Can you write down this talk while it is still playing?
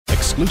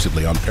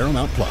exclusively on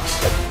Paramount Plus.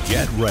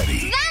 Get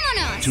ready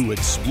Vámonos! to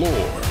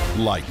explore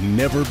like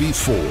never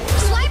before.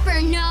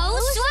 Swiper, no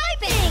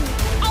swiping!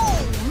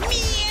 Oh,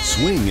 man!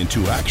 Swing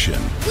into action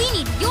We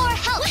need your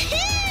help!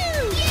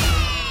 Woohoo!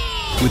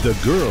 Yay! with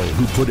a girl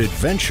who put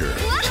adventure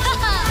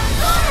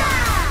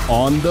Whoa!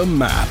 on the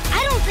map.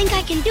 I don't think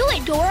I can do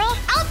it, Dora.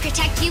 I'll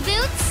protect you,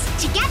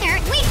 Boots. Together,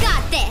 we've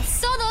got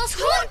this. Todos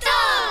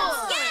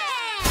juntos!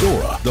 Yeah!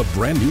 Dora, the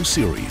brand new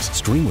series.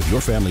 Stream with your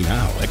family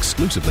now,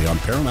 exclusively on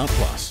Paramount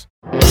Plus.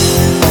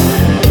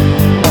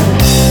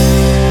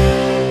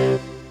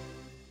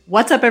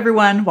 What's up,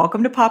 everyone?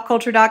 Welcome to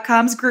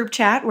PopCulture.com's group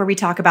chat, where we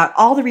talk about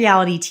all the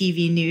reality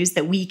TV news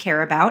that we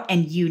care about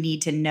and you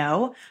need to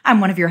know.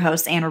 I'm one of your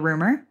hosts, Anna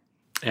Rumor.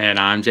 And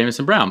I'm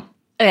Jameson Brown.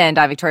 And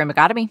I'm Victoria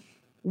McAdamy.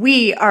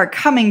 We are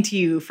coming to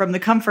you from the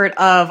comfort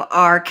of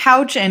our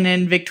couch, and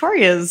in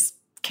Victoria's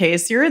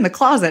case, you're in the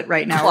closet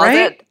right now,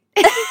 right?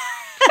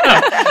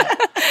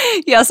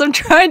 Yes, I'm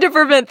trying to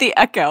prevent the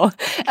echo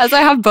as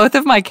I have both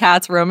of my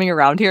cats roaming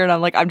around here, and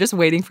I'm just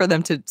waiting for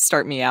them to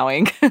start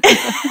meowing.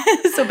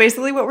 So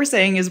basically what we're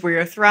saying is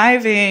we're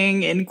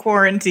thriving in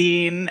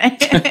quarantine. And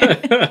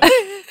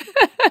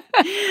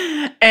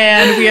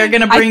we are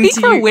going to bring I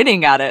think we're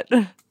winning at it.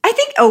 I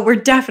think, we're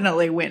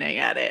definitely winning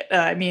at it.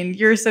 I mean,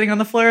 you're sitting on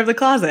the floor of the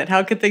closet.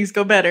 How could things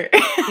go better?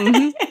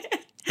 Mm-hmm.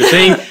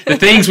 The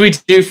things we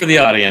do for the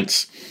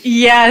audience.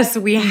 Yes,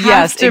 we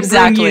have to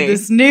bring you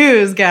this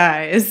news,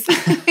 guys.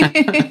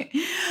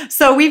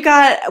 So we've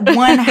got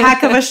one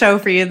heck of a show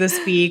for you this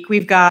week.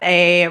 We've got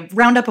a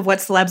roundup of what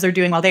celebs are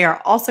doing while they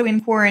are also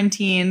in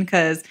quarantine,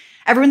 because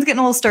everyone's getting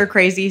a little stir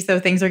crazy, so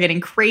things are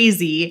getting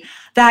crazy.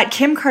 That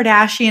Kim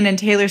Kardashian and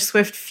Taylor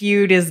Swift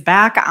feud is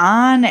back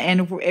on,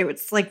 and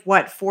it's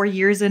 4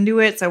 years into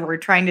it, so we're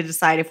trying to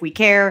decide if we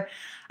care.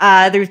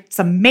 There's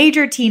some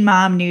major Teen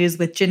Mom news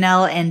with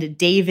Janelle and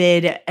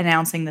David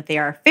announcing that they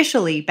are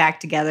officially back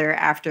together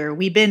after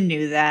we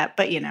knew that,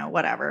 but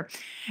whatever.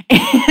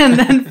 And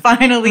then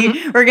finally,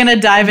 we're going to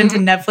dive into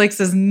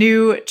Netflix's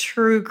new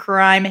true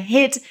crime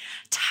hit,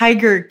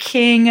 Tiger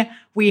King.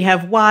 We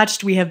have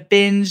watched, we have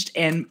binged,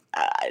 and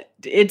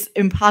it's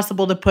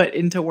impossible to put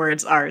into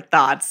words our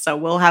thoughts. So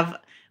we'll have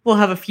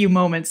a few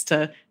moments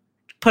to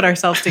put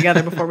ourselves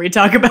together before we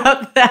talk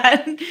about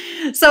that.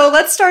 So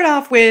let's start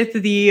off with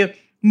the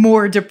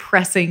more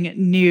depressing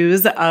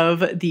news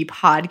of the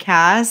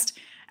podcast.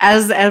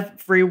 As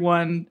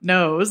everyone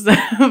knows, the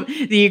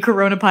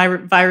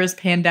coronavirus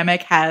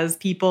pandemic has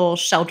people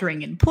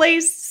sheltering in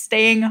place,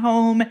 staying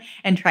home,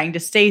 and trying to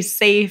stay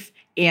safe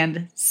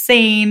and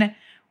sane,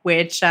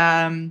 which for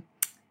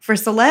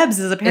celebs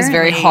is apparently... It's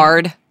very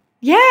hard.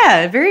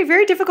 Yeah, very,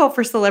 very difficult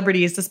for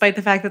celebrities, despite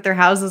the fact that their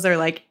houses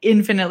are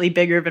infinitely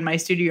bigger than my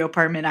studio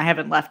apartment I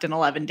haven't left in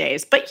 11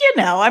 days. But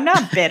I'm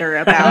not bitter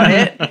about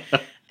it.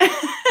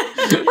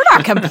 We're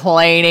not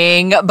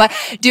complaining. But,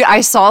 dude,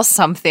 I saw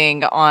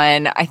something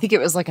on, I think it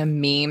was a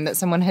meme that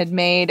someone had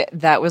made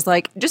that was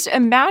just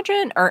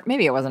imagine, or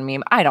maybe it wasn't a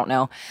meme, I don't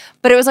know.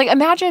 But it was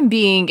imagine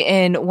being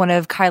in one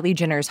of Kylie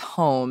Jenner's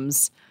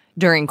homes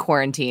during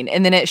quarantine.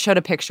 And then it showed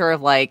a picture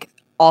of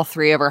all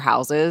three of her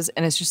houses.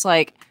 And it's just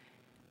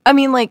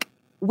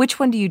which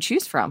one do you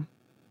choose from?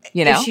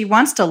 If she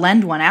wants to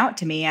lend one out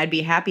to me, I'd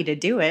be happy to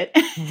do it.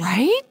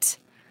 Right?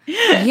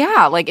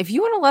 Yeah, if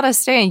you want to let us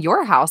stay in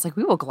your house,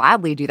 we will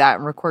gladly do that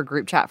and record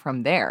group chat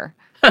from there.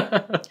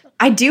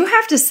 I do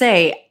have to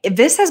say,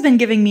 this has been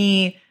giving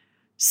me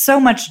so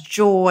much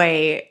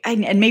joy,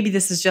 and maybe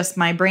this is just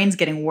my brain's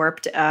getting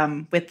warped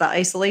with the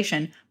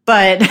isolation,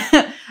 but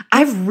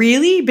I've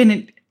really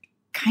been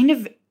kind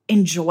of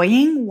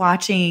enjoying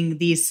watching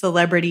these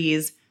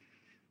celebrities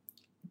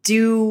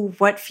do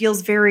what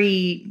feels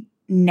very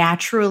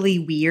naturally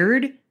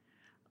weird.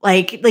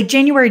 Like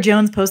January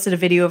Jones posted a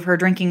video of her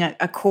drinking a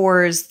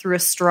Coors through a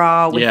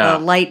straw with a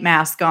light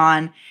mask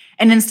on.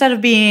 And instead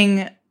of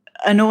being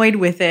annoyed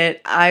with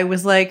it, I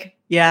was like,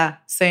 yeah,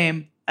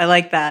 same. I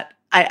like that.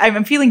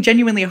 I'm feeling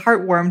genuinely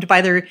heartwarmed by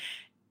their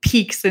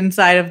peaks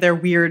inside of their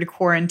weird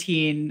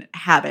quarantine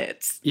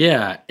habits.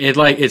 Yeah,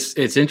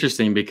 it's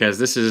interesting because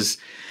this is,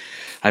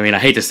 I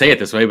hate to say it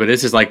this way, but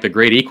this is the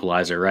great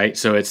equalizer, right?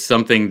 So it's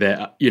something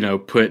that,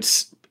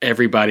 puts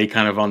everybody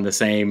kind of on the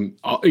same,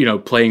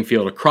 playing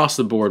field across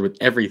the board with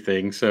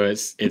everything. So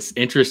it's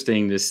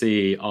interesting to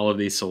see all of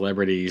these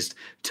celebrities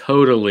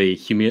totally,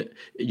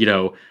 humanized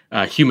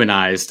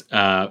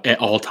at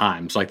all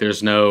times.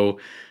 There's no,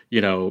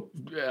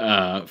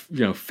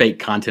 fake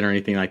content or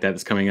anything like that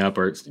that's coming up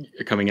or it's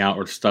coming out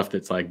or stuff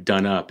that's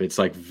done up. It's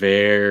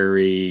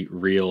very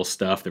real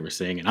stuff that we're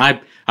seeing.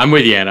 And I'm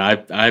with you,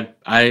 Anna.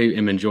 I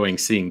am enjoying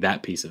seeing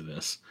that piece of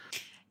this.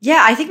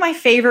 Yeah, I think my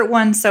favorite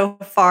one so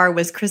far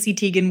was Chrissy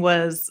Teigen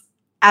was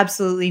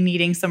absolutely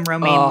needing some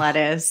romaine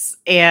lettuce.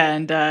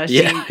 And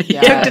she took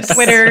to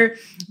Twitter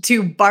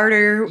to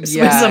barter with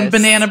some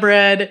banana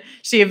bread.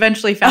 She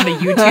eventually found a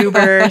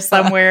YouTuber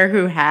somewhere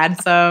who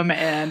had some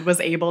and was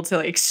able to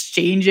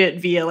exchange it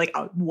via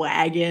a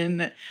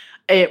wagon.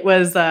 It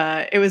was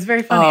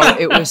very funny. Oh,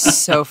 it was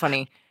so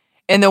funny.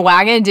 And the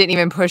wagon didn't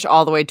even push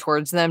all the way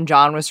towards them.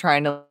 John was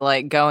trying to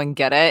like go and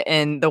get it,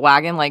 and the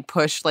wagon like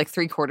pushed like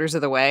 3/4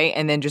 of the way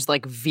and then just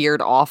like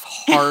veered off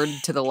hard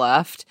to the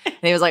left. And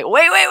he was like,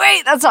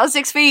 wait, that's not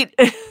 6 feet.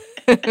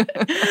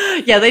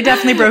 Yeah, they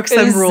definitely broke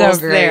some rules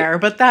there,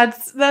 but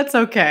that's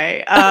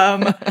okay.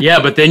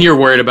 Yeah, but then you're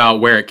worried about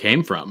where it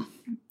came from.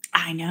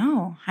 I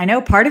know.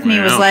 Part of me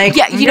was like,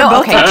 yeah, you're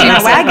both touching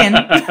that wagon.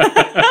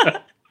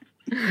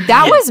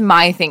 That was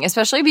my thing,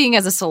 especially being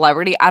as a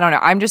celebrity. I don't know.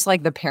 I'm just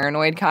like the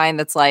paranoid kind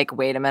that's like,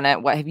 wait a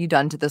minute, what have you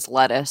done to this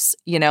lettuce?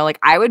 You know, like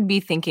I would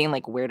be thinking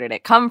like, where did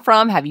it come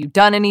from? Have you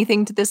done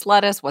anything to this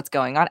lettuce? What's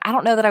going on? I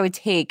don't know that I would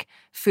take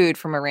food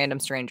from a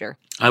random stranger.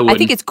 I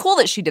think it's cool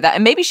that she did that.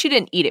 And maybe she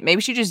didn't eat it. Maybe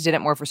she just did it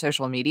more for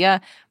social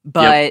media.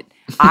 But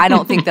I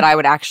don't think that I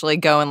would actually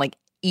go and like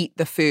eat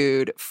the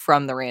food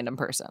from the random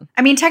person.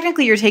 I mean,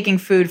 technically you're taking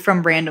food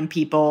from random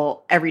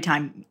people every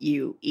time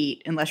you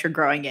eat, unless you're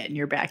growing it in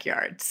your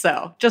backyard.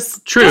 So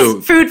just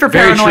food for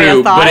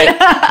paranoia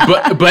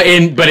thought. But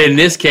in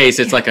this case,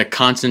 it's like a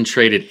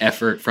concentrated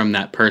effort from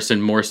that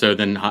person more so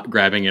than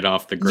grabbing it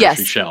off the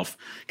grocery shelf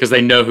because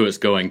they know who it's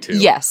going to.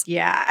 Yes.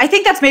 Yeah. I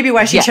think that's maybe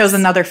why she chose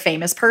another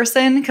famous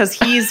person, because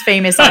he's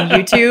famous on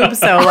YouTube.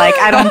 So like,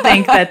 I don't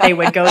think that they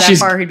would go that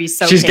far. He'd be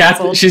so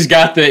canceled. She's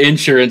got the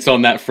insurance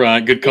on that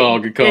front. Good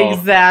call.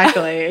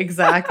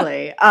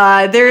 Exactly.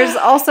 There's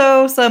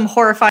also some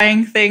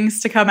horrifying things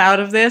to come out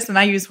of this, and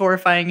I use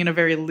horrifying in a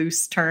very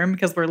loose term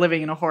because we're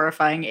living in a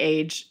horrifying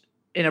age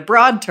in a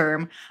broad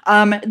term.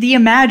 The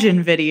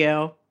Imagine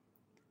video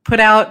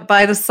put out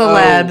by the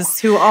celebs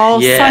who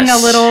all sung a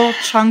little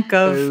chunk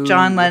of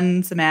John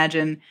Lennon's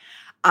Imagine.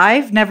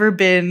 I've never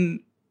been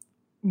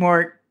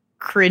more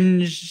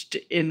cringed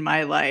in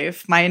my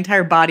life. My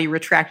entire body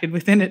retracted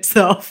within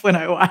itself when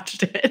I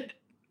watched it.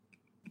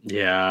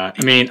 Yeah,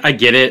 I mean, I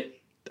get it,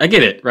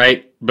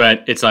 right?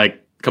 But it's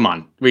like, come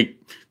on,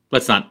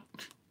 let's not.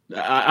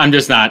 I'm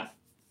just not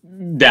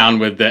down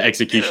with the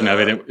execution of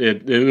it.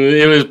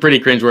 It was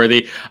pretty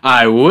cringeworthy.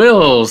 I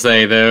will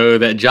say though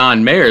that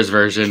John Mayer's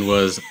version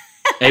was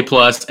A+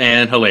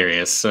 and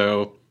hilarious.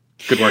 So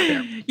good work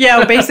there.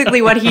 Yeah,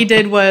 basically what he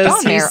did was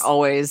John Mayer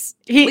always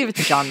leave it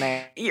to John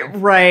Mayer,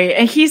 right?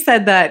 And he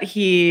said that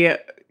he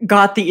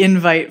got the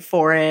invite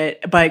for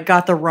it, but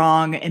got the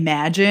wrong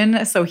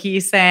Imagine. So he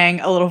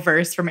sang a little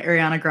verse from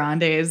Ariana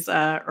Grande's,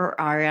 or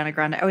Ariana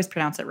Grande. I always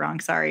pronounce it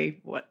wrong.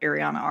 Sorry,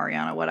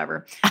 Ariana,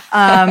 whatever.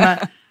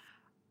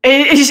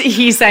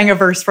 He sang a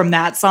verse from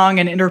that song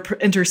and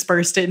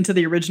interspersed it into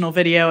the original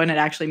video, and it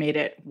actually made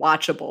it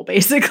watchable,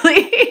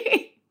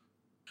 basically.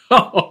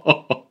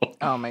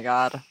 Oh my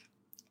God.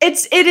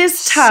 It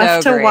is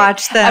tough to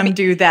watch them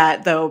do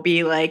that, though.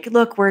 Be like,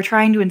 look, we're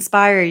trying to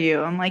inspire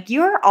you. I'm like,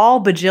 you're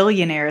all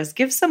bajillionaires.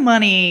 Give some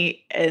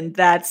money, and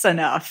that's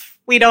enough.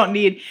 We don't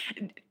need.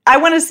 I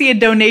want to see a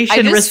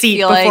donation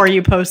receipt before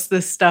you post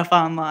this stuff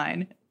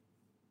online.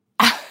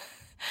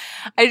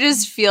 I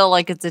just feel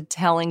like it's a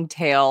telling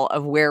tale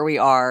of where we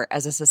are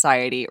as a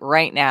society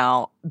right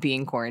now,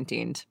 being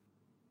quarantined.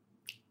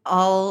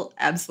 All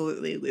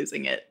absolutely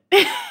losing it.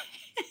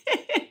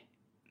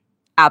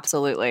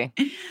 Absolutely.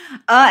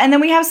 And then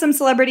we have some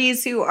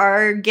celebrities who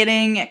are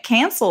getting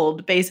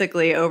canceled,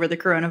 basically, over the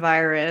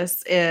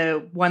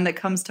coronavirus. One that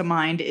comes to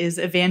mind is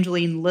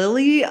Evangeline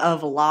Lilly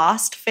of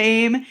Lost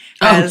fame.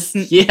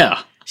 She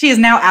has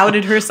now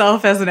outed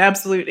herself as an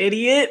absolute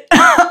idiot,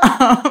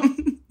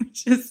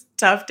 which is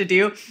tough to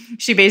do.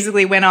 She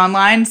basically went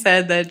online,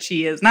 said that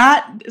she is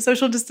not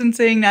social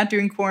distancing, not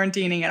doing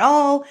quarantining at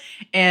all,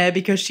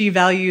 because she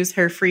values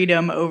her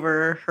freedom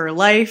over her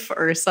life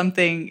or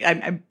something.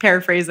 I'm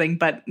paraphrasing,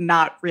 but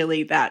not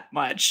really that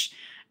much.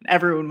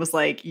 Everyone was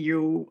like,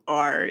 you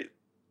are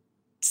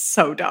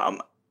so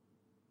dumb.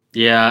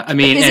 Yeah, I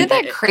mean, isn't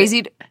that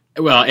crazy?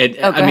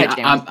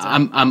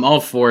 I'm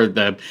all for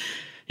the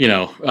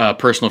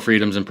personal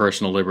freedoms and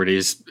personal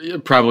liberties,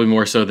 probably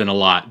more so than a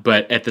lot.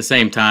 But at the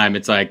same time,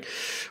 it's like,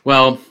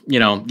 well,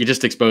 you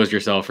just exposed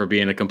yourself for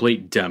being a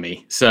complete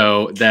dummy.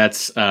 So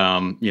that's,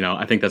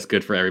 I think that's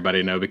good for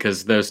everybody to know,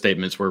 because those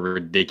statements were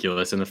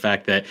ridiculous. And the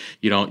fact that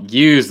you don't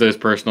use those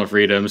personal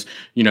freedoms,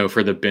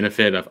 for the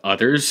benefit of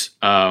others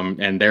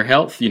and their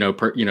health,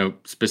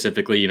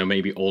 specifically,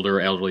 maybe older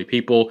or elderly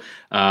people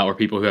or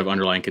people who have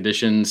underlying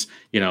conditions,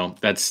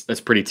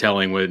 that's pretty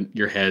telling when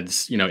your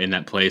head's, in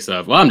that place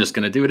of, well, I'm just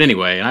going to do it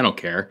anyway, and I don't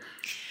care.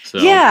 So.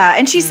 Yeah,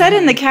 and she said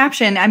in the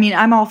caption, I mean,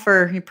 I'm all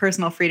for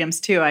personal freedoms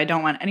too. I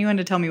don't want anyone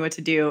to tell me what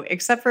to do,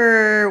 except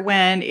for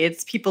when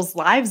it's people's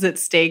lives at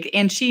stake.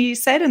 And she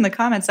said in the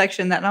comment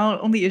section that not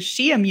only is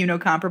she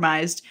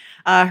immunocompromised,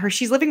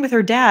 she's living with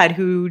her dad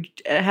who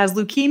has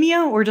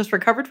leukemia or just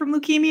recovered from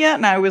leukemia.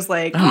 And I was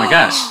like, oh my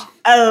gosh.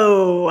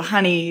 Oh,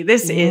 honey,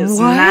 this is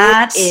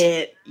not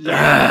it.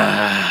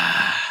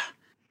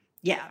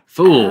 Yeah.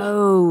 Fool.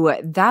 Oh,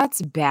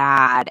 that's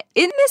bad.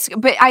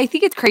 But I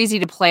think it's crazy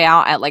to play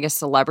out at like a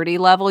celebrity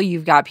level.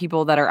 You've got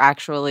people that are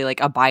actually like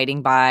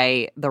abiding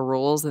by the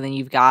rules, and then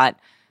you've got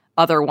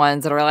other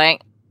ones that are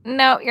like,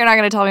 no, you're not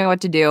going to tell me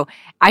what to do.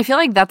 I feel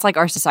like that's like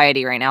our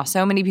society right now.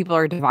 So many people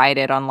are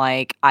divided on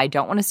like, I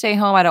don't want to stay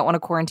home. I don't want to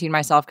quarantine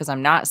myself because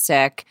I'm not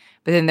sick.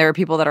 But then there are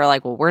people that are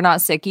like, well, we're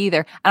not sick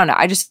either. I don't know.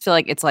 I just feel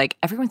like it's like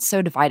everyone's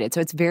so divided.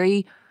 So it's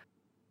very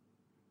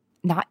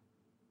not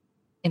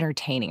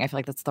entertaining. I feel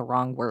like that's the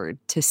wrong word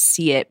to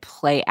see it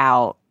play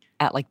out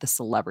at like the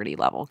celebrity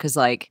level. Because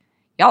like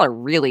y'all are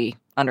really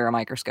under a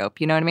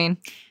microscope. You know what I mean?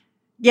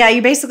 Yeah,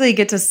 you basically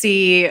get to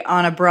see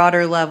on a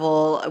broader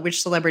level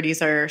which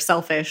celebrities are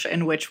selfish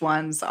and which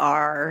ones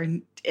are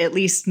at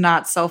least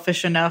not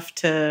selfish enough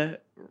to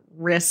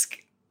risk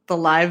the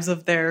lives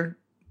of their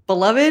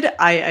beloved.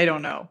 I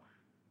don't know.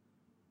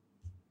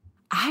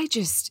 I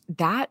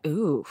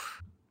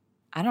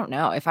don't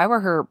know. If I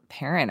were her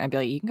parent, I'd be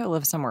like, you can go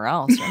live somewhere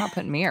else. You're not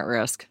putting me at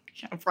risk.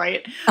 Yeah,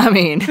 right. I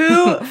mean,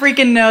 who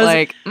freaking knows?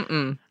 Like,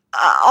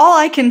 all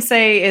I can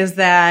say is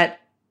that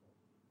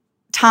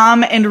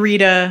Tom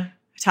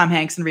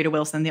Hanks and Rita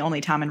Wilson, the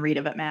only Tom and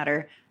Rita that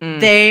matter,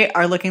 they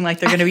are looking like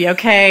they're going to be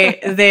okay.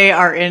 They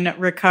are in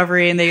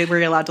recovery and they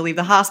were allowed to leave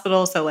the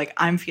hospital. So, like,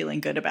 I'm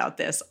feeling good about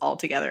this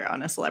altogether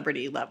on a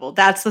celebrity level.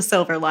 That's the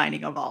silver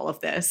lining of all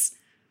of this.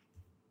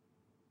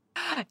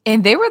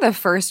 And they were the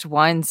first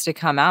ones to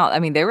come out. I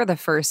mean, they were the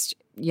first,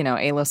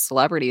 A-list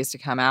celebrities to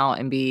come out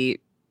and be,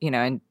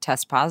 and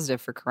test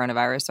positive for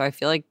coronavirus. So I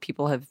feel like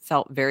people have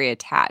felt very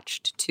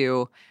attached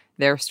to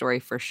their story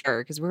for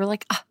sure. Because we were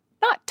like,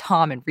 not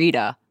Tom and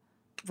Rita.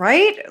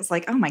 Right? It's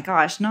like, oh my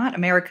gosh, not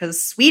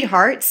America's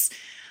sweethearts.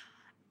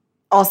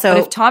 Also, but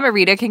if Tom and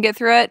Rita can get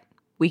through it,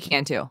 we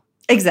can too.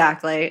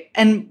 Exactly.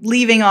 And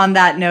leaving on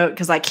that note,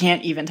 because I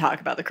can't even talk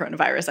about the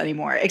coronavirus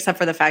anymore, except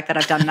for the fact that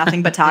I've done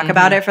nothing but talk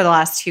about it for the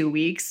last 2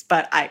 weeks.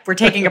 But we're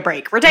taking a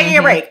break. We're taking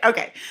a break.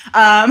 Okay.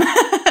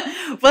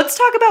 Let's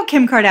talk about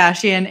Kim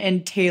Kardashian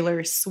and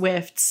Taylor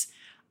Swift's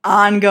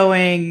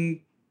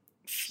ongoing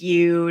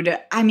feud.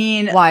 I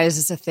mean, why is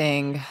this a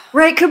thing?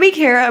 Right. Could we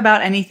care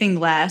about anything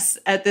less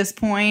at this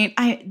point?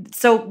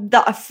 So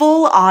the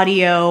full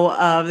audio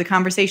of the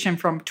conversation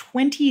from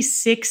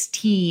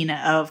 2016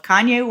 of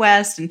Kanye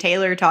West and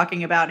Taylor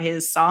talking about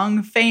his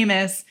song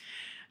Famous,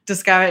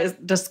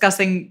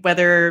 discussing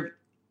whether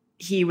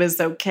he was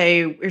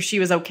okay or she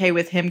was okay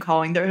with him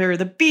calling her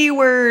the B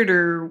word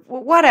or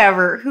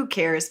whatever. Who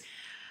cares?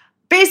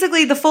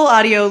 Basically, the full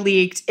audio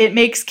leaked. It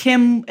makes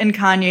Kim and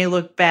Kanye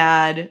look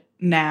bad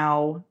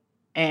now,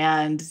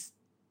 and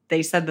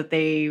they said that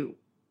they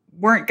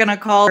weren't going to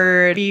call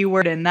her B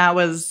word, and that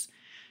was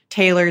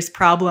Taylor's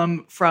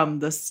problem from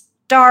the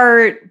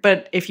start.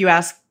 But if you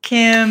ask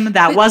Kim,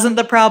 that wasn't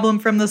the problem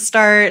from the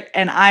start,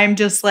 and I'm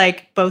just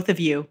like, both of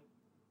you,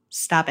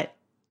 stop it.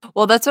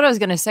 Well, that's what I was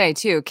going to say,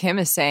 too. Kim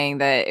is saying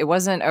that it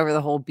wasn't over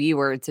the whole B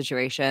word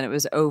situation. It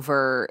was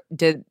over,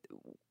 did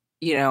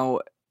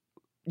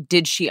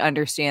she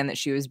understand that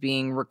she was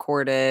being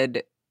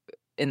recorded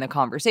in the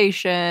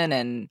conversation?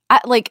 And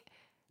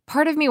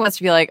part of me wants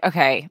to be like,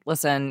 okay,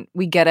 listen,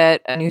 we get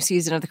it. A new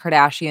season of the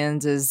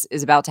Kardashians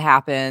is about to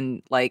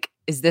happen. Like,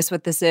 is this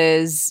what this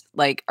is?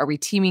 Like, are we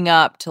teaming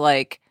up to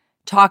like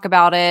talk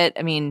about it?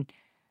 I mean,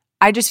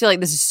 I just feel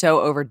like this is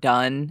so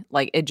overdone.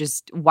 Like,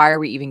 why are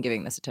we even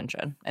giving this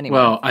attention anymore?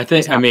 Well, I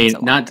think,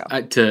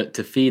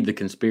 to feed the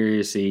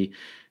conspiracy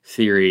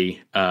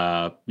theory,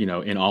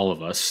 in all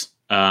of us.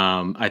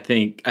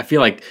 I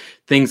feel like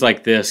things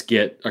like this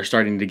are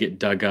starting to get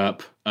dug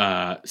up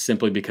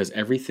simply because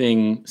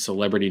everything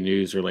celebrity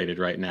news related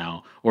right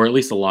now, or at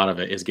least a lot of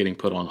it, is getting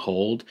put on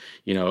hold.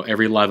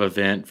 Every live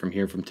event from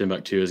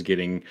Timbuktu is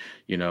getting,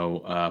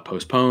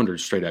 postponed or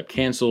straight up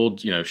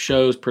canceled,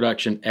 shows,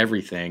 production,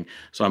 everything.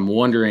 So I'm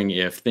wondering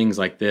if things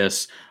like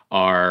this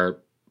are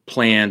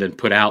planned and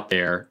put out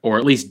there, or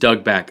at least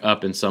dug back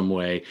up in some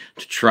way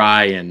to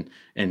try and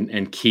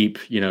keep,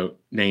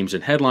 names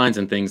and headlines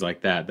and things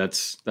like that.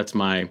 That's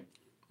my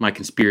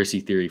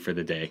conspiracy theory for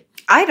the day.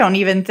 I don't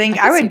even think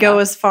I would go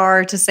as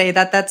far to say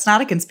that that's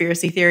not a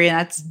conspiracy theory, and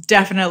that's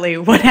definitely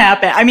what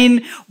happened. I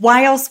mean,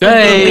 why else would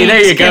the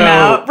leaks come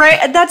out?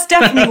 Right? That's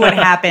definitely what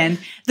happened.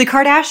 The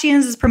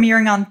Kardashians is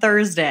premiering on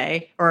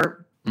Thursday,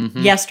 or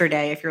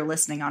yesterday if you're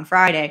listening on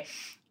Friday,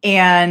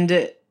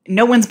 and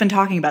no one's been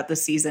talking about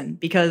this season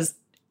because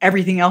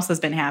everything else has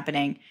been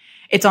happening.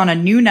 It's on a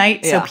new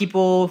night, so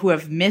people who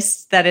have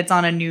missed that it's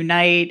on a new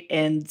night,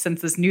 and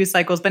since this news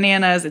cycle is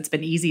bananas, it's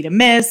been easy to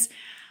miss.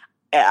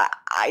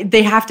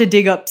 They have to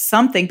dig up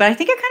something, but I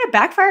think it kind of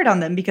backfired on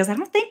them because I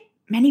don't think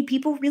many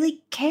people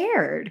really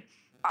cared.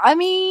 I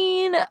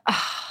mean,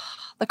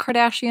 the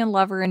Kardashian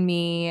lover in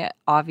me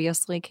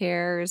obviously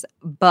cares,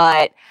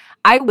 but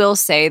I will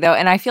say though,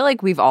 and I feel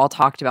like we've all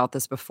talked about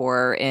this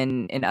before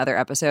in other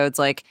episodes,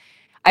 like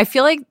I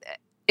feel like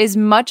as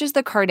much as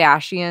the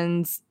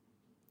Kardashians,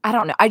 I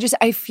don't know,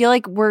 I feel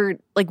like we're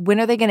like,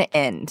 when are they going to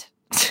end?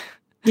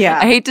 Yeah.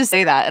 I hate to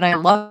say that, and I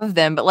love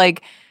them, but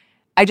like,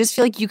 I just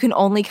feel like you can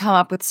only come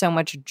up with so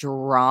much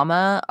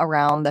drama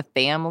around the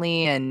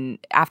family. And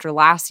after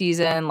last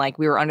season, like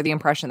we were under the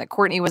impression that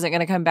Kourtney wasn't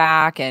going to come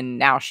back, and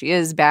now she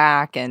is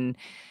back. And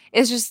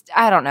it's just,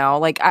 I don't know.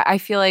 Like, I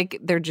feel like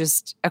they're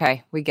just,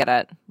 okay, we get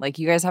it. Like,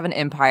 you guys have an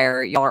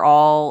empire. Y'all are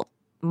all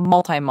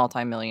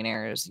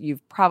multi-millionaires.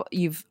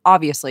 You've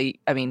obviously,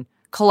 I mean,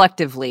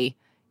 collectively,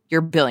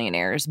 you're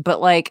billionaires.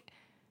 But like,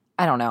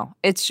 I don't know.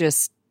 It's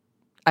just,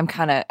 I'm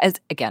kind of,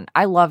 again,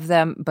 I love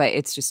them, but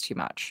it's just too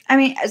much. I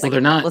mean, well,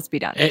 they're not. Let's be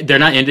done. They're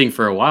not ending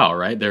for a while,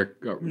 right? No,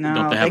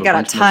 don't they have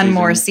got a ton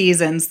more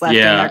seasons left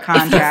in their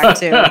contract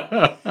too.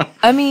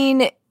 I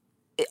mean,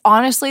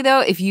 honestly, though,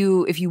 if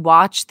you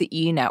watch the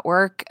E!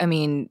 Network, I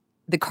mean,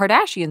 the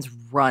Kardashians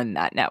run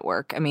that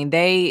network. I mean,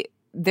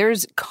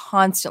 there's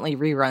constantly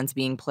reruns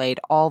being played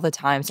all the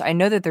time. So I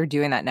know that they're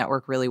doing that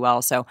network really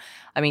well. So,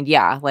 I mean,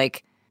 yeah,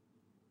 like,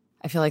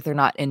 I feel like they're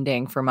not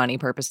ending for money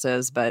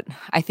purposes, but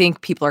I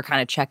think people are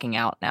kind of checking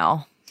out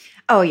now.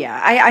 Oh, yeah.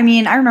 I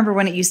mean, I remember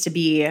when it used to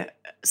be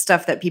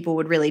stuff that people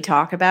would really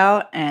talk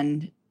about,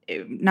 and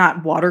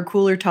not water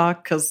cooler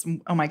talk because,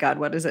 oh my God,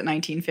 what is it,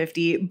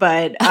 1950?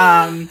 But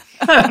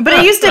but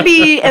it used to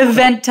be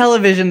event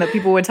television that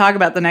people would talk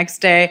about the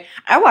next day.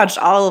 I watched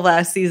all of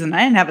last season.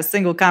 I didn't have a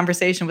single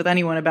conversation with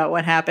anyone about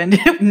what happened.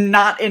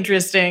 Not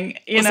interesting,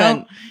 you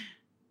know?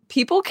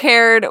 People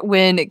cared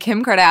when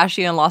Kim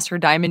Kardashian lost her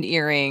diamond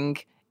earring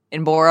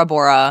in Bora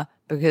Bora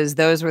because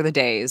those were the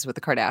days with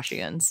the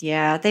Kardashians.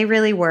 Yeah, they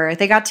really were.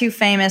 They got too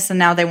famous and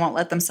now they won't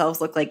let themselves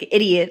look like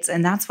idiots.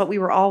 And that's what we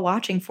were all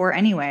watching for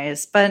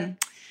anyways. But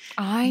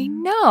I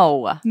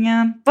know.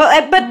 Yeah.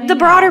 But the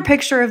broader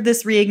picture of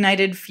this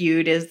reignited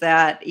feud is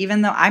that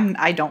even though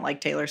I don't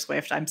like Taylor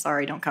Swift, I'm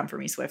sorry, don't come for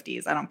me,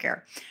 Swifties. I don't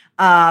care.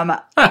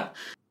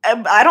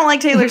 I don't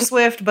like Taylor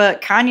Swift,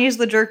 but Kanye's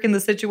the jerk in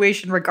the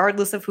situation,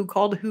 regardless of who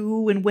called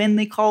who and when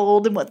they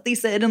called and what they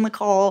said in the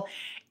call.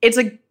 It's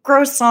a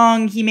gross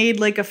song. He made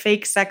like a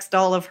fake sex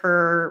doll of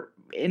her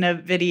in a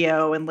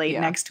video and laid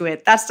next to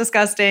it. That's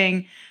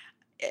disgusting.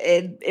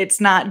 It's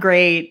not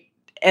great.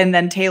 And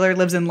then Taylor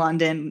lives in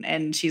London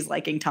and she's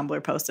liking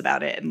Tumblr posts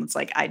about it. And it's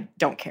like, I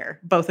don't care.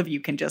 Both of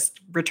you can just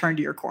return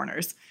to your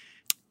corners.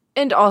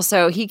 And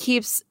also, he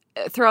keeps...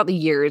 throughout the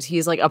years,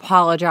 he's like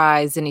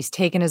apologized and he's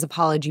taken his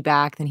apology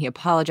back. Then he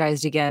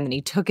apologized again and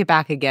he took it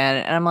back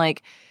again. And I'm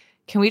like,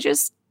 can we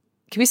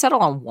settle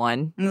on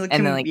one? And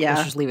then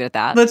let's just leave it at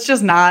that. Let's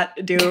just not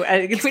do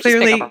it.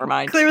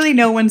 It's clearly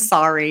no one's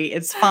sorry.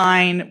 It's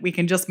fine. We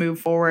can just move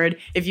forward.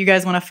 If you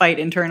guys want to fight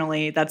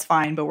internally, that's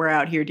fine. But we're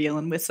out here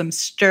dealing with some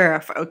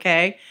stuff,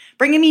 okay?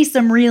 Bringing me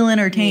some real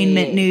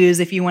entertainment news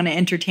if you want to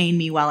entertain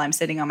me while I'm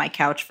sitting on my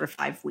couch for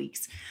 5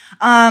 weeks.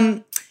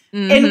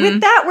 And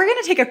with that, we're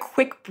going to take a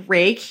quick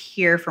break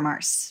here from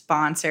our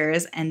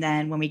sponsors. And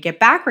then when we get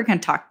back, we're going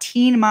to talk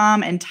Teen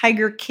Mom and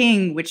Tiger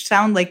King, which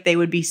sound like they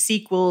would be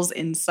sequels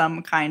in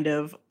some kind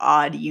of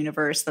odd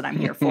universe that I'm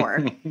here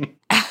for.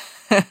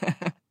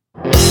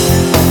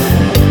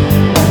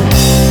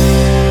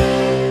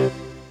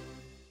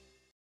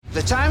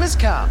 The time has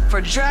come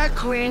for drag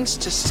queens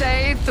to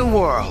save the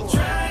world.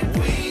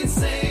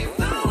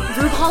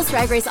 RuPaul's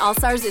Drag Race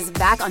All-Stars is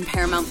back on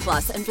Paramount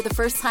Plus, and for the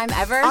first time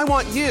ever, I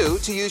want you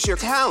to use your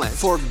talent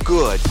for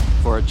good,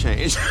 for a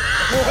change. 8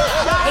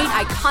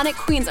 iconic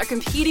queens are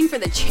competing for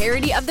the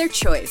charity of their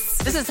choice.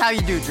 This is how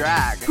you do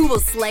drag. Who will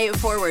slay it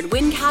forward,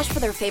 win cash for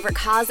their favorite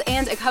cause,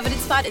 and a coveted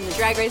spot in the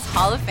Drag Race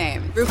Hall of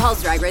Fame.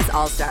 RuPaul's Drag Race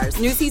All-Stars.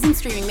 New season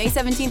streaming May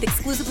 17th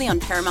exclusively on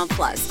Paramount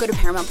Plus. Go to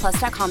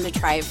ParamountPlus.com to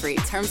try it free.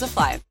 Terms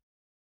apply.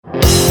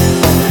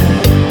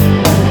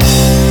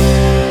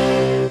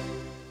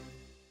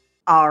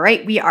 All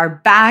right, we are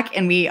back,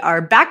 and we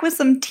are back with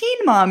some Teen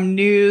Mom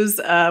news.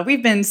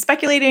 We've been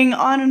speculating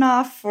on and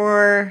off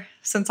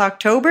since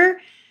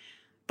October,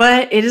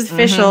 but it is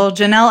official.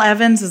 Janelle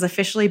Evans is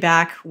officially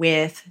back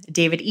with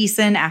David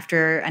Eason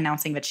after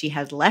announcing that she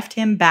has left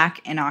him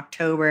back in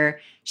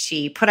October.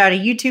 She put out a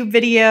YouTube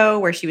video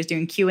where she was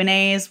doing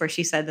Q&As where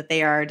she said that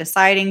they are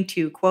deciding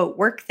to, quote,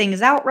 work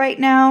things out right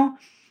now.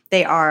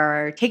 They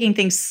are taking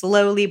things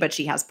slowly, but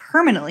she has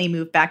permanently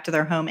moved back to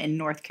their home in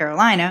North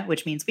Carolina,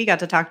 which means we got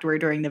to talk to her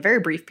during the very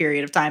brief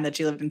period of time that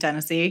she lived in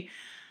Tennessee.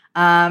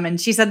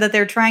 And she said that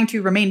they're trying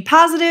to remain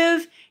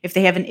positive. If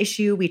they have an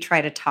issue, we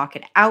try to talk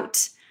it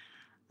out.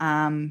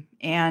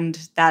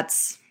 And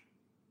that's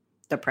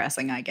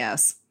depressing, I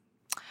guess.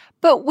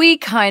 But we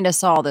kind of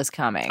saw this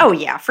coming. Oh,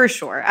 yeah, for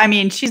sure. I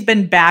mean, she's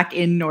been back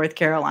in North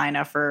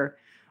Carolina for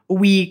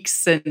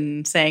weeks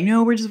and saying,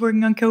 no, we're just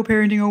working on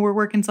co-parenting or we're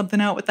working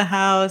something out with the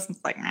house. It's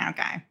like,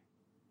 okay.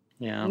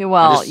 Yeah.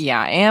 Well,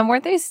 yeah. And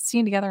weren't they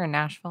seen together in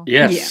Nashville?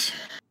 Yes.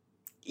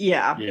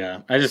 Yeah.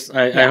 Yeah.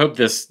 I hope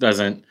this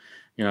doesn't,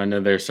 I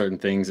know there's certain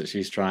things that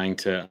she's trying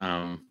to,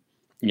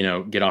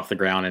 get off the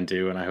ground and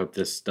do. And I hope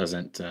this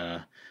doesn't,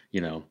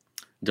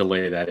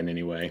 delay that in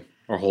any way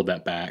or hold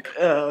that back.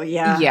 Oh,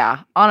 yeah.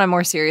 Yeah. On a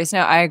more serious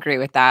note, I agree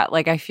with that.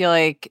 Like, I feel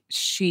like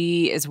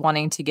she is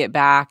wanting to get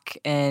back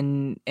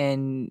and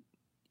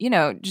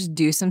just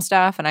do some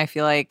stuff. And I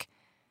feel like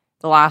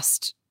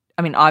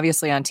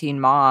obviously on Teen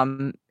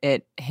Mom,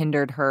 it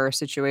hindered her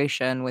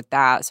situation with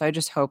that. So I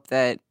just hope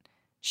that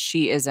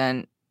she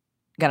isn't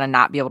going to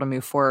not be able to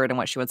move forward in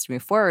what she wants to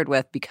move forward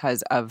with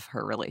because of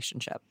her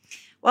relationship.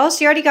 Well,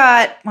 she already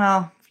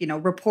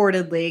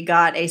reportedly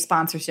got a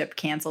sponsorship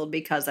canceled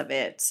because of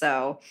it.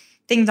 So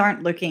things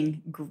aren't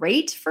looking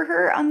great for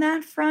her on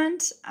that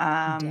front.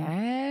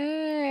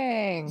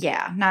 Dang.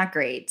 Yeah, not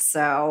great.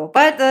 So,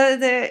 but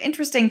the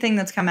interesting thing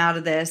that's come out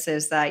of this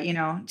is that, you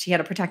know, she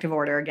had a protective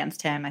order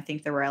against him. I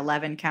think there were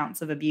 11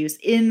 counts of abuse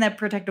in the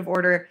protective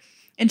order.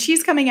 And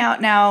she's coming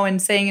out now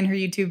and saying in her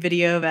YouTube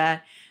video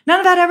that none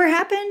of that ever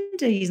happened.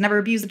 He's never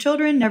abused the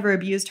children, never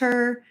abused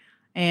her.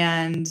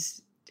 And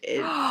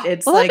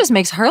it's well, like, that just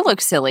makes her look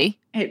silly.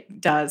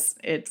 It does.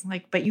 It's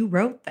like, but you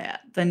wrote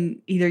that.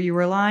 Then either you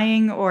were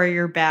lying or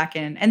you're back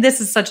in. And this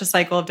is such a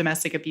cycle of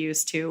domestic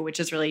abuse too, which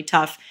is really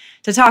tough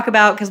to talk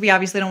about because we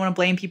obviously don't want to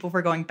blame people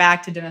for going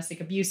back to domestic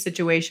abuse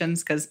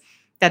situations because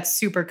that's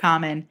super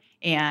common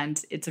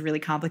and it's a really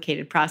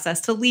complicated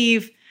process to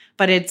leave.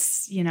 But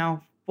it's, you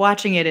know,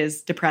 watching it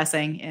is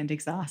depressing and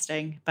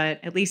exhausting. But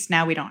at least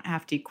now we don't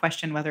have to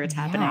question whether it's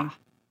happening.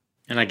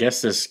 And I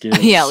guess this gives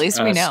at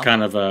least we us know.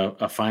 kind of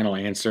a final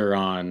answer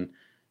on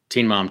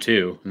Teen Mom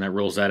 2, and that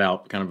rules that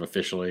out kind of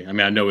officially. I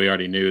mean, I know we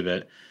already knew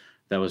that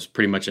was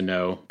pretty much a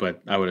no,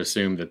 but I would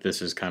assume that this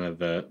is kind of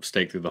the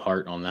stake through the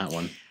heart on that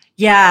one.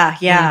 Yeah.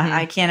 Mm-hmm.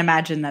 I can't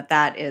imagine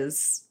that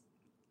is,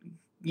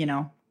 you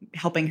know,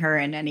 helping her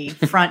in any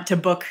front to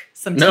book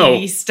some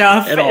TV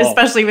stuff,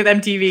 especially with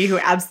MTV, who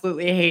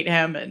absolutely hate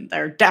him, and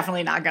they're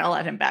definitely not going to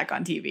let him back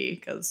on TV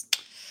because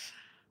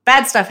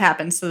bad stuff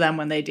happens to them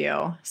when they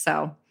do.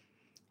 So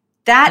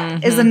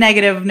that is a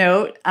negative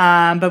note,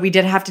 but we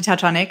did have to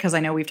touch on it because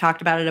I know we've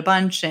talked about it a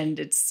bunch, and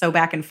it's so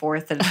back and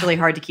forth that it's really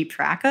hard to keep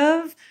track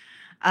of.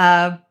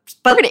 But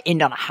we're going to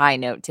end on a high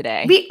note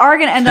today. We are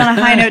going to end on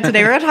a high note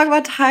today. We're going to talk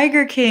about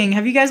Tiger King.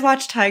 Have you guys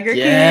watched Tiger King?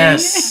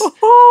 Yes.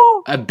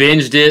 I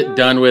binged it,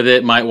 done with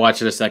it, might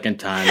watch it a second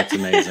time. It's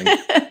amazing.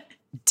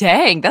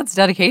 Dang, that's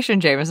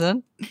dedication,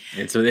 Jameson.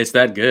 It's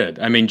that good.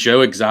 I mean,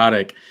 Joe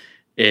Exotic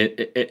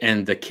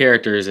and the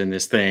characters in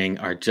this thing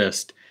are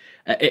just...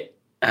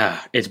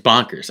 it's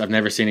bonkers. I've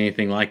never seen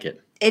anything like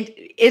it.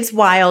 It's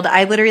wild.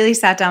 I literally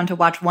sat down to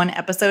watch one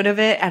episode of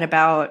it at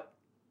about,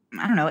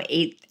 I don't know,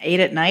 8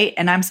 at night.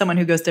 And I'm someone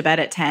who goes to bed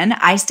at 10.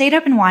 I stayed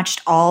up and watched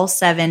all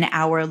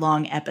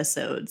 7-hour-long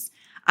episodes.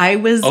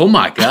 Oh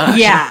my gosh.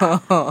 Yeah.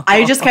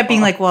 I just kept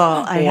being like,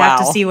 well, I have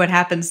to see what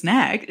happens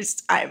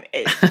next.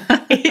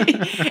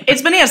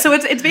 It's bananas. So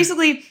it's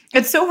basically,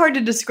 it's so hard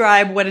to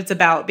describe what it's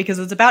about because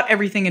it's about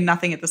everything and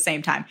nothing at the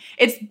same time.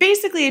 It's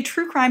basically a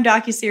true crime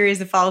docuseries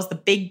that follows the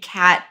big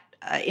cat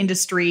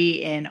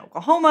industry in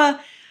Oklahoma,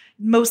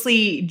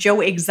 mostly Joe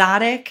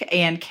Exotic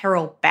and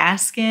Carol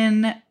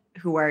Baskin,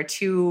 who are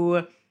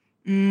two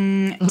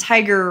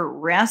tiger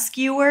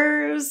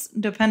rescuers,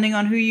 depending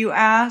on who you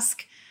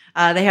ask.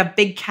 They have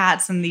big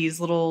cats in these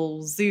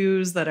little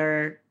zoos that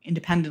are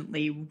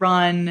independently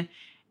run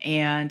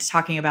and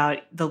talking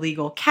about the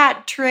legal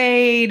cat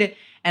trade.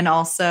 And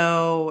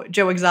also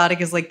Joe Exotic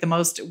is like the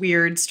most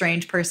weird,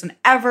 strange person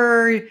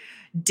ever.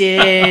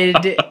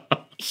 Did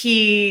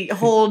he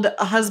hold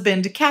a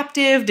husband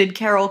captive? Did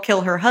Carol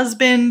kill her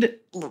husband?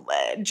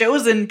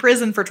 Joe's in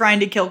prison for trying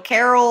to kill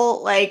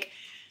Carol. Like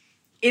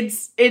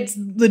it's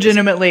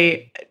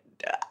legitimately,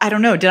 I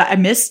don't know. Did I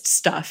missed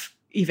stuff?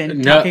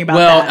 Talking about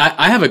that.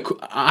 I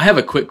have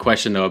a quick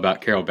question though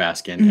about Carol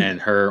Baskin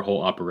and her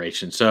whole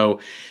operation.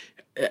 So,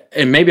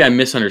 and maybe I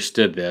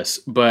misunderstood this,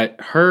 but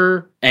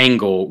her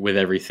angle with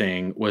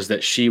everything was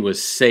that she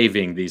was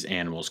saving these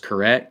animals,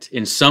 correct?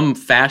 In some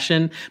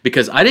fashion,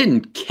 because I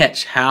didn't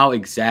catch how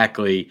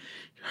exactly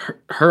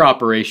her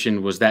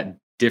operation was that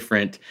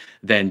different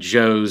than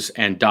Joe's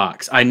and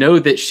Doc's. I know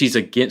that she's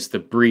against the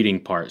breeding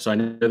part, so I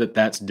know that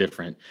that's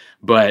different,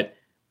 but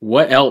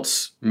what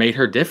else made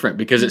her different?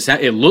 Because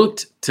it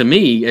looked to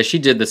me as she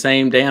did the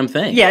same damn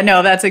thing. Yeah,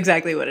 no, that's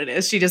exactly what it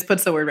is. She just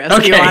puts the word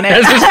rescue on it.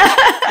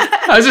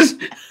 I was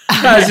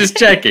just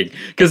checking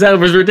because that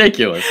was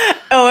ridiculous.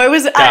 Oh, I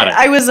was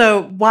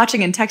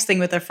watching and texting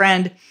with a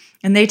friend,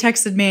 and they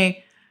texted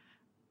me,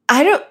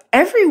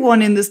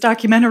 everyone in this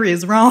documentary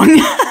is wrong.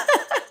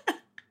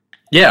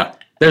 Yeah,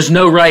 there's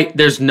no right.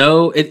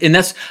 And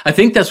I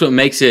think that's what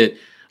makes it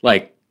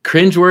like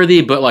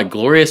cringeworthy, but like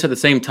glorious at the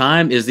same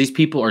time, is these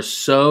people are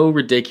so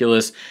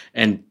ridiculous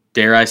and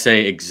dare I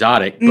say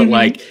exotic, but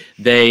like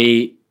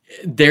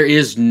there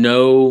is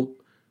no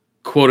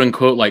quote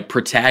unquote like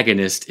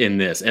protagonist in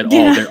this at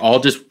all. They're all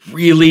just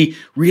really,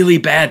 really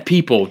bad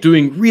people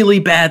doing really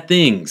bad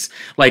things.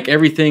 Like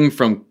everything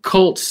from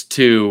cults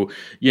to,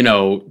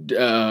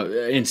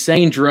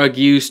 insane drug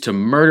use to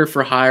murder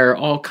for hire,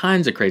 all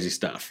kinds of crazy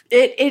stuff.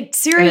 It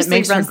seriously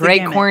makes for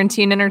great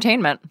quarantine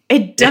entertainment.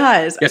 It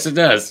does. Yes, it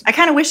does. I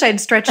kind of wish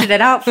I'd stretched it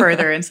out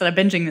further instead of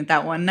binging it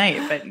that one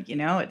night, but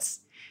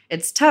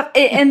it's tough.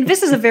 And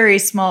this is a very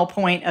small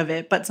point of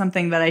it, but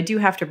something that I do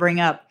have to bring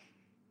up.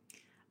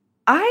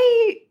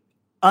 I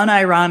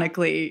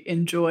unironically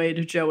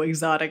enjoyed Joe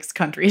Exotic's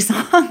country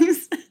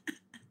songs.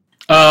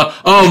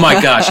 Oh my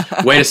gosh.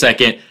 Wait a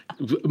second.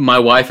 My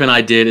wife and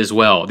I did as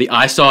well. The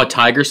I Saw a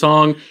Tiger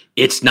song,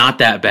 it's not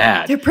that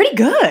bad. They're pretty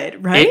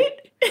good, right?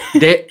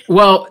 Okay.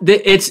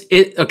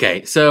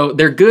 So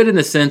they're good in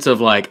the sense of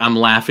like, I'm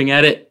laughing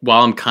at it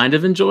while I'm kind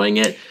of enjoying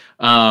it.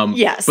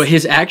 Yes. But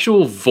his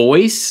actual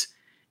voice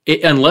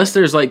unless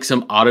there's like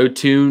some auto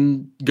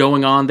tune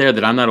going on there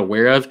that I'm not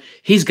aware of,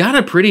 he's got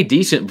a pretty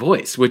decent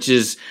voice, which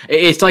is,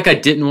 it's like I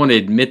didn't want to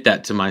admit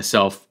that to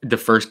myself the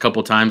first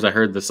couple times I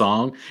heard the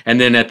song.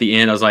 And then at the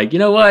end, I was like, you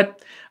know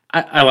what?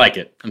 I like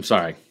it. I'm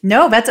sorry.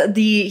 No, that's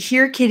the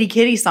Here Kitty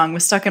Kitty song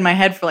was stuck in my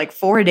head for like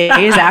 4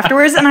 days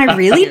afterwards, and I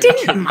really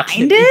didn't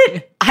mind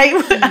it.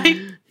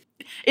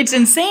 It's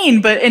insane,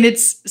 and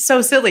it's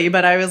so silly,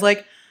 but I was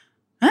like,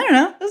 I don't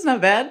know, that's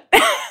not bad.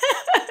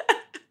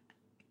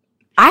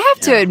 I have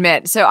to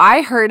admit, so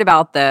I heard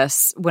about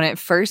this when it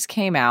first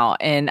came out,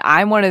 and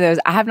I'm one of those,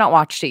 I have not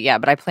watched it yet,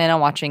 but I plan on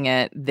watching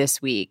it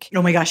this week.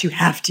 Oh my gosh, you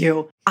have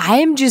to. I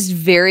am just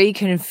very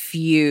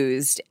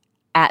confused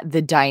at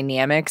the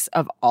dynamics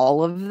of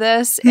all of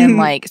this. And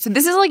like, so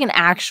this is like an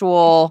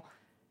actual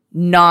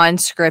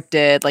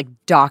non-scripted like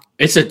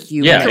it's a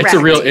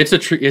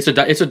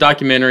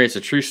documentary. It's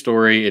a true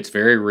story. It's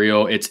very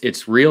real.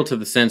 It's real to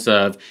the sense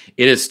of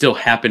it is still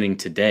happening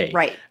today.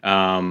 Right.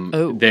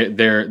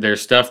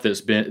 There's stuff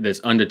that's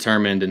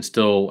undetermined and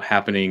still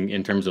happening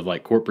in terms of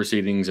like court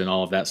proceedings and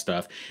all of that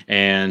stuff.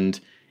 And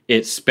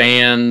it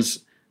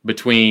spans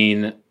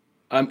between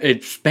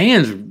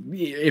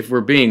if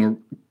we're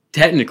being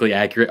technically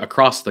accurate,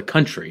 across the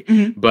country,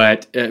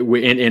 but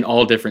in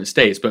all different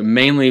states, but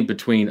mainly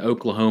between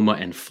Oklahoma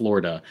and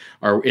Florida.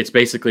 It's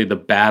basically the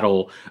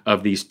battle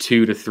of these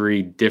 2 to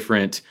 3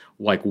 different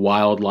like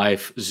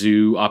wildlife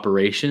zoo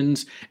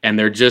operations, and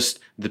they're just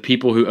the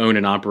people who own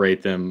and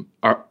operate them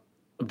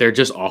they're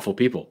just awful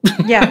people.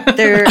 Yeah,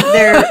 they're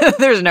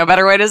there's no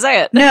better way to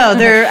say it. No,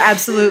 they're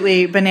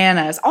absolutely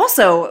bananas.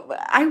 Also,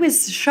 I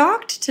was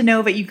shocked to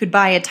know that you could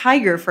buy a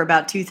tiger for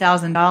about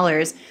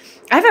 $2,000.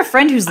 I have a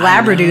friend whose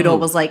Labradoodle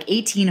was like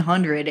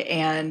 $1,800,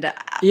 and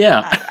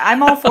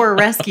I'm all for a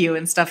rescue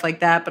and stuff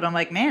like that. But I'm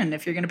like, man,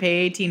 if you're gonna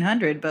pay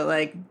 $1,800, but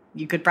like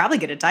you could probably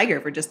get a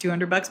tiger for just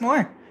 $200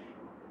 more.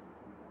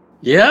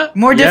 Yeah,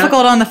 more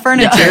difficult on the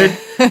furniture.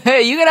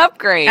 You can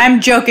upgrade.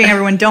 I'm joking,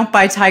 everyone. Don't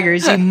buy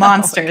tigers, you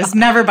monsters.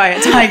 Never buy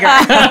a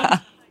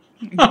tiger.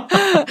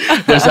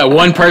 There's that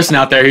one person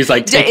out there who's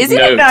like taking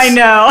notes. I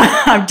know.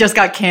 I just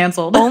got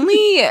canceled.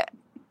 Only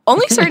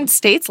certain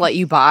states let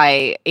you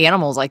buy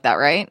animals like that,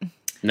 right?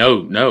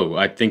 No.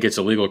 I think it's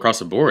illegal across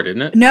the board,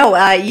 isn't it? No,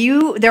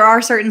 there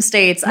are certain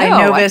states. No,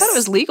 I thought it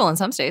was legal in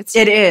some states.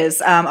 It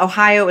is.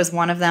 Ohio is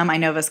one of them. I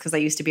know this because I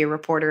used to be a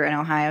reporter in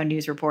Ohio,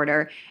 news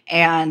reporter.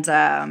 And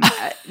I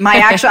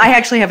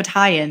actually have a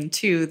tie-in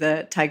to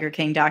the Tiger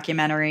King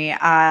documentary.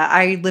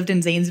 I lived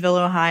in Zanesville,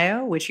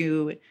 Ohio, which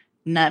you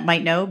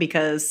might know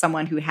because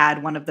someone who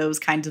had one of those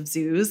kinds of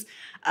zoos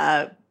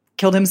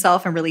killed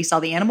himself and released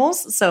all the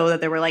animals, so that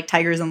there were like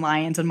tigers and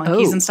lions and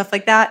monkeys and stuff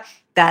like that.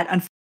 That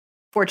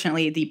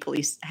unfortunately the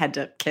police had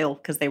to kill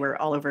because they were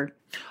all over.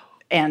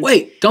 And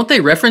wait, don't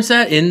they reference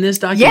that in this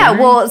documentary? Yeah,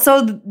 well,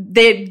 so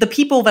the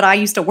people that I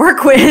used to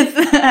work with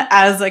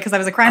because I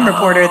was a crime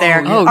reporter there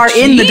in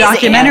the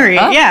documentary.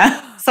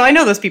 Yeah, so I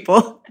know those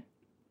people.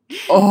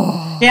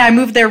 Oh, yeah, I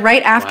moved there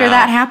right after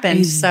that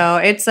happened. So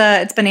it's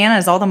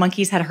bananas. All the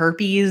monkeys had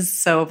herpes,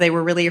 so they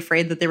were really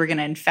afraid that they were going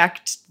to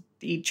infect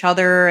each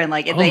other, and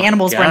like the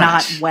animals were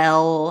not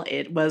well.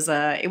 It was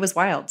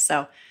wild.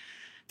 So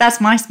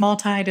that's my small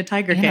tie to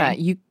Tiger King. Yeah,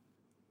 you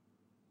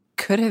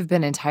could have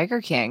been in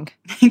Tiger King.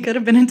 You could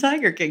have been in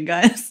Tiger King,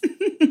 guys.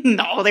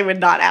 No, they would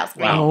not ask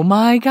me. Oh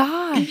my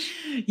gosh.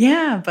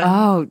 Yeah,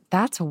 but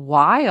that's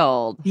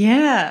wild.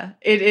 Yeah.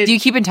 Do you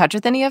keep in touch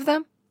with any of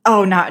them?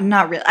 Oh,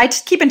 not really. I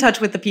just keep in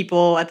touch with the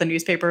people at the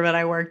newspaper that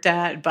I worked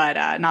at,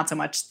 but not so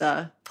much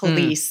the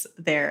police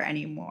there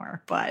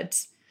anymore.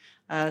 But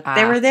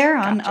they were there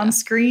on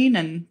screen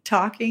and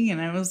talking, and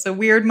it was a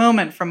weird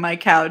moment from my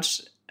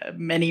couch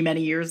many,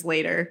 many years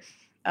later.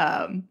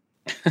 But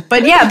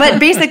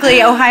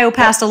basically Ohio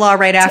passed a law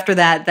right after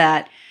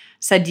that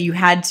said you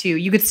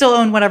could still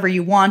own whatever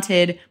you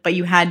wanted, but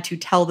you had to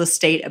tell the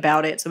state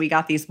about it. So we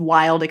got these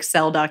wild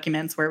Excel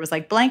documents where it was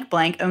like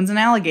blank owns an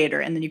alligator.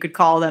 And then you could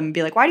call them and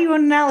be like, why do you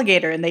own an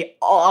alligator? And they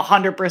all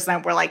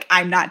 100% were like,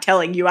 I'm not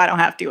telling you, I don't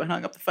have to, and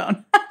hung up the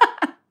phone.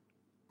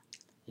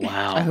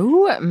 Wow.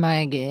 Oh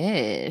my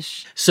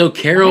gosh. So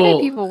Carol,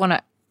 why do people want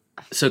to?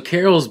 So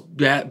Carol's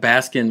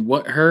Baskin,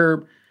 what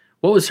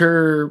was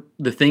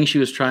the thing she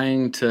was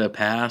trying to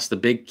pass? The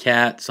Big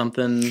Cat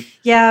something?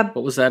 Yeah.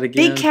 What was that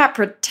again? Big Cat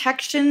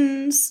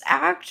Protections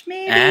Act,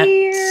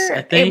 maybe?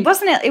 I think. It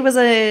wasn't. It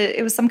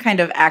was some kind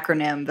of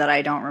acronym that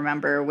I don't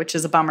remember, which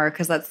is a bummer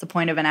because that's the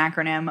point of an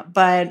acronym.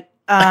 But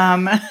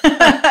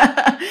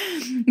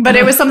but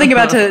it was something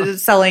about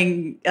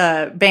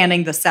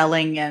banning the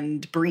selling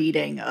and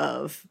breeding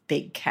of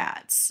big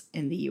cats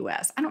in the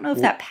U.S. I don't know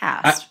if that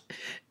passed.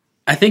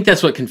 I think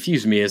that's what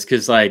confused me, is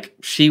because like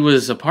she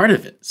was a part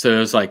of it. So it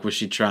was like, was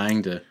she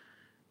trying to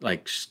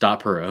like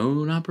stop her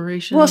own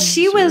operation? Well,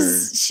 she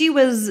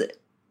was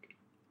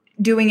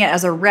doing it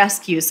as a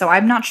rescue. So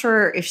I'm not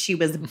sure if she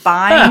was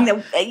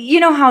buying you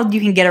know how you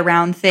can get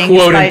around things,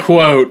 quote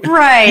unquote,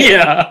 right?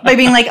 Yeah, by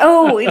being like,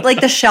 oh,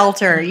 like the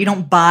shelter. You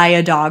don't buy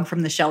a dog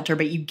from the shelter,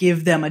 but you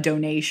give them a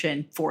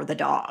donation for the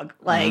dog.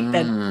 Like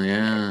that.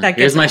 Yeah. That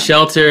Here's my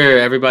shelter.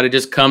 Everybody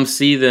just come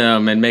see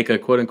them and make a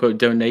quote unquote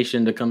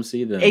donation to come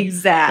see them.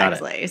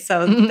 Exactly.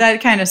 So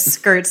that kind of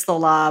skirts the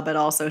law, but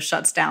also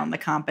shuts down the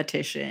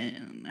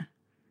competition.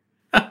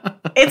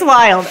 It's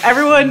wild.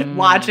 Everyone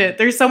watch it.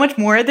 There's so much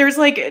more. There's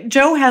like,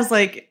 Joe has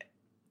like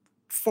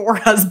 4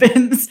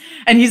 husbands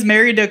and he's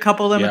married to a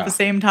couple of them at the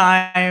same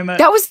time.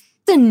 That was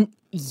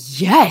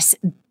yes.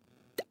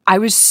 I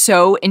was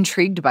so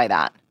intrigued by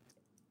that.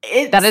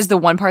 That is the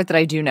one part that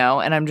I do know.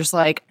 And I'm just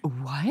like,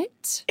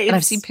 what? And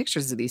I've seen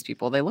pictures of these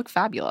people. They look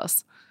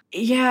fabulous.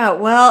 Yeah.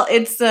 Well,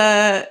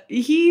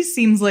 he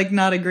seems like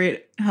not a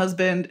great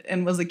husband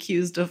and was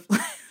accused of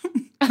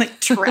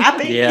like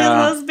trapping his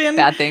husband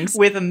bad things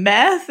with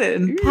meth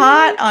and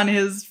pot on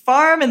his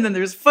farm, and then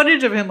there's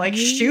footage of him like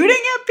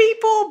shooting at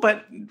people,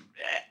 but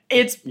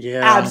it's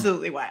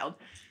absolutely wild.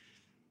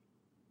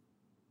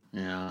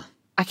 Yeah.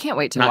 I can't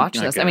wait to watch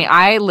this. I mean,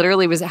 I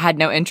literally had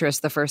no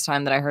interest the first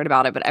time that I heard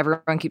about it, but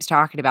everyone keeps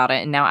talking about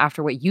it, and now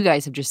after what you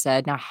guys have just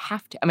said, now I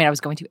have to. I mean, I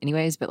was going to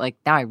anyways, but like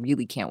now I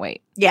really can't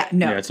wait. Yeah,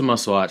 no. Yeah, it's a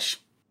must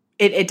watch.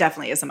 It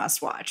definitely is a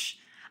must watch.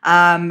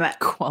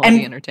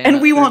 Quality entertainment.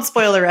 And we won't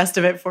spoil the rest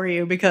of it for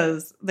you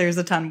because there's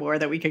a ton more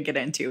that we could get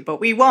into, but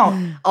we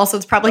won't. Also,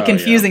 it's probably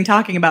confusing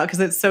talking about because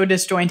it's so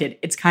disjointed.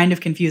 It's kind of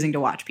confusing to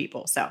watch,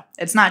 people. So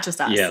it's not just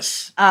us.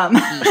 Yes. Let's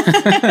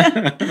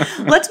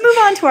move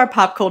on to our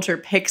pop culture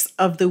picks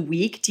of the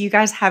week. Do you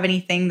guys have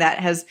anything that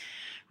has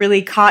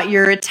really caught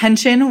your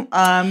attention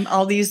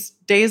all these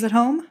days at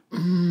home?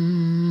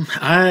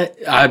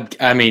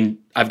 I mean,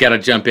 I've got to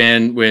jump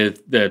in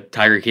with the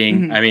Tiger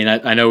King. Mm-hmm. I mean,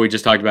 I know we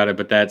just talked about it,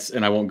 but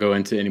and I won't go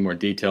into any more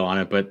detail on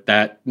it, but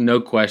that, no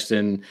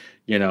question,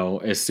 you know,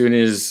 as soon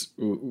as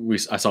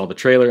I saw the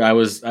trailer, I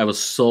was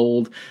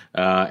sold,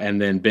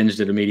 and then binged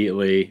it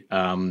immediately.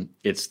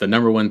 It's the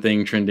number one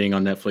thing trending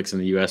on Netflix in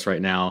the US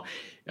right now.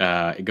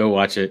 Go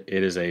watch it.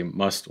 It is a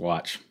must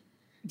watch.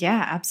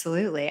 Yeah,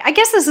 absolutely. I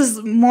guess this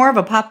is more of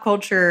a pop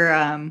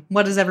culture,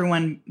 what is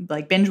everyone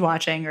like binge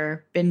watching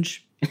or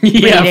binge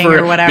reading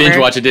or whatever. Binge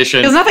watch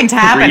edition. Because nothing's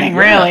happening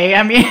really.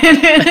 I mean,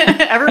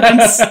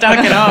 everyone's stuck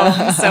at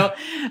home. So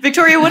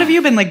Victoria, what have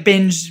you been like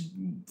binge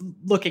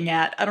looking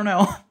at? I don't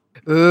know.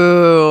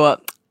 Ooh,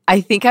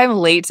 I think I'm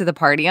late to the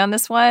party on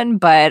this one,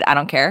 but I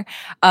don't care.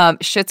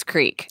 Schitt's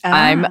Creek.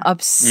 I'm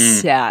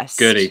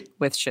obsessed with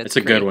Schitt's Creek. It's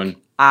a good one.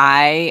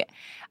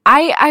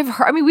 I've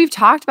heard, I mean, we've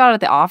talked about it at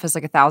the office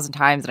like 1,000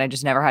 times, and I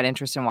just never had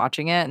interest in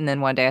watching it. And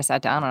then one day I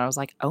sat down and I was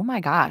like, oh my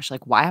gosh,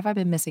 like, why have I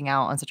been missing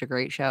out on such a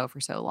great show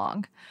for so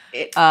long?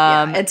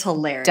 It's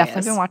hilarious.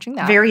 Definitely been watching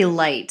that. Very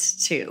light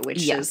too,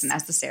 which is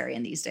necessary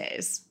in these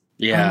days.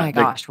 Yeah. Oh my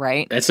gosh,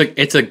 right?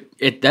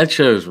 That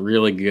show is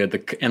really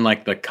good. And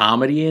like the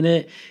comedy in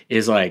it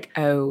is like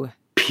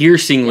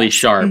piercingly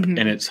sharp, and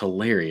it's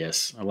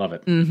hilarious. I love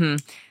it. Mm-hmm.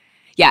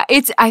 Yeah,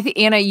 I think,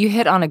 Anna, you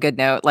hit on a good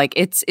note. Like,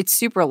 it's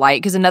super light,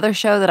 because another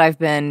show that I've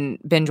been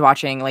binge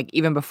watching, like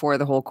even before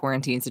the whole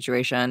quarantine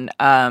situation,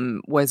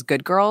 was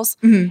Good Girls.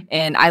 Mm-hmm.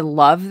 And I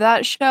love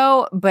that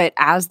show, but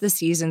as the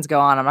seasons go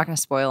on, I'm not going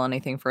to spoil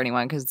anything for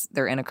anyone because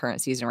they're in a current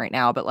season right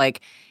now, but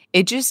like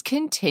it just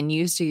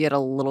continues to get a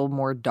little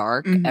more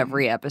dark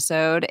every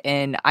episode.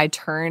 And I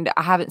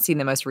haven't seen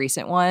the most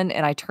recent one,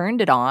 and I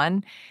turned it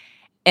on.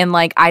 And,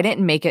 like, I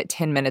didn't make it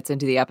 10 minutes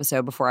into the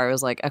episode before I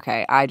was like,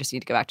 okay, I just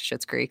need to go back to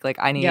Schitt's Creek. Like,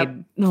 I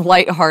need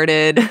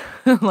lighthearted,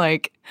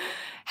 like,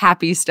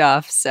 happy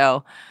stuff.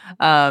 So,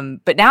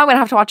 but now I'm going to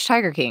have to watch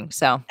Tiger King.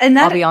 So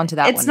I'll be on to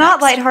that one. It's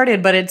not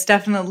lighthearted, but it's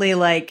definitely,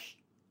 like,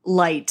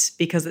 light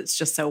because it's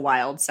just so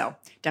wild. So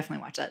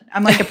definitely watch that.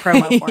 I'm like a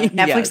promo for it.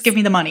 Netflix, give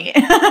me the money.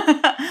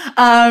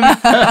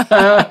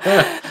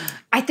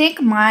 I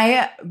think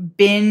my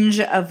binge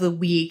of the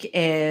week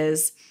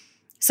is,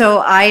 so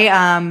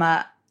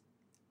I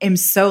am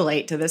so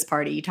late to this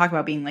party. You talk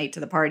about being late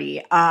to the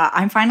party.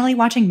 I'm finally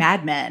watching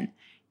Mad Men.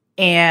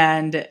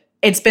 And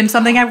it's been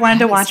something I've wanted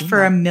to watch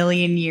for a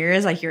million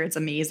years. I hear it's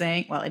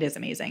amazing. Well, it is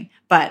amazing.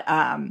 But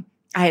I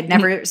had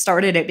never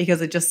started it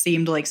because it just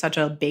seemed like such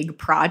a big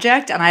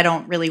project. And I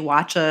don't really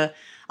watch a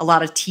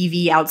lot of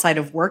TV outside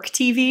of work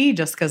TV,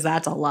 just because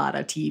that's a lot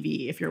of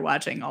TV if you're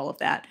watching all of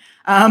that.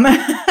 But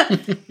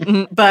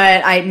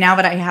now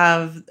that I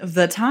have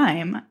the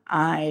time,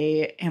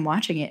 I am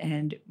watching it,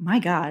 and my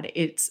God,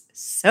 it's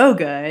so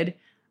good.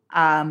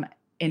 And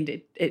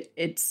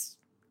it's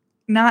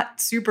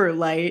not super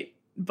light,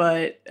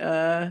 but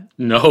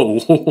no,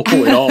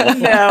 at all.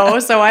 No.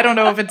 So I don't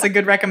know if it's a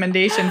good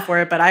recommendation for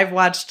it, but I've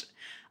watched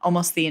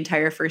almost the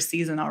entire first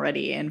season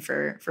already, and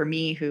for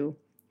me who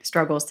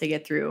struggles to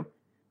get through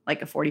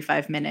like a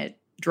 45-minute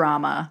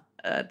drama,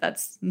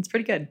 that's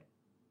pretty good.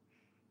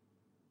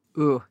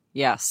 Ooh,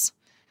 yes.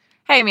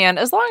 Hey, man,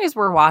 as long as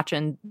we're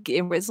watching,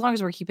 as long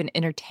as we're keeping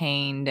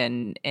entertained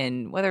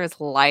and whether it's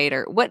light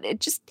or what,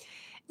 as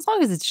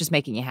long as it's just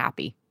making you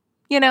happy,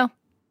 you know?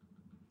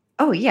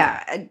 Oh,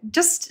 yeah.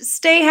 Just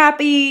stay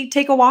happy,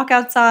 take a walk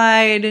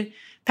outside,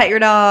 pet your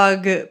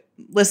dog,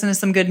 listen to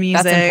some good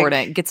music. That's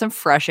important. Get some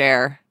fresh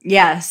air.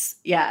 Yes.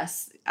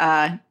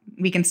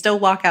 We can still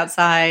walk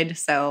outside.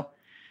 So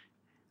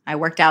I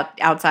worked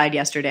outside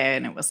yesterday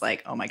and it was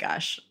like, oh my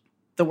gosh,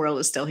 the world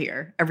is still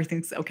here.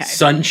 Everything's okay.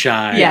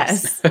 Sunshine.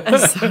 Yes.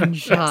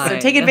 Sunshine. So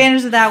take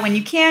advantage of that when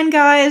you can,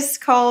 guys.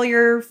 Call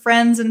your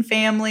friends and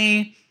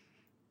family.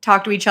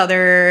 Talk to each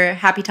other.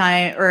 Happy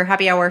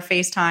hour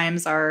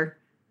FaceTimes are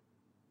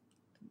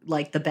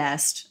like the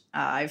best.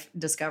 I've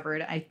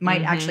discovered. I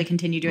might actually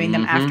continue doing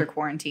them after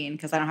quarantine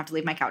because I don't have to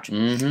leave my couch.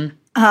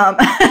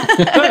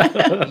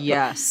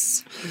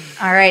 Yes.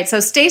 All right. So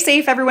stay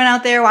safe, everyone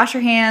out there. Wash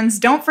your hands.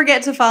 Don't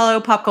forget to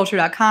follow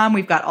popculture.com.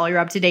 We've got all your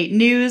up-to-date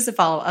news.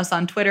 Follow us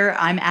on Twitter.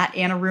 I'm at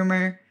Anna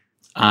Rumor.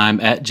 I'm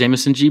at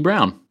Jameson G.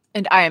 Brown.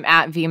 And I am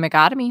at V.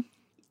 McAdamy.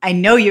 I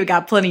know you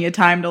got plenty of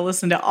time to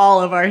listen to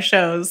all of our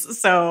shows.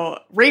 So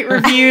rate,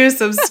 review,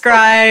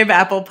 subscribe,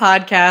 Apple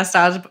Podcasts,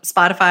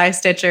 Spotify,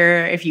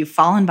 Stitcher. If you've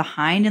fallen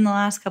behind in the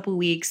last couple of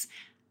weeks,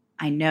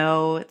 I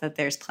know that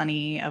there's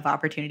plenty of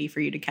opportunity for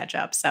you to catch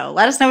up. So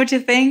let us know what you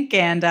think,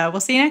 and we'll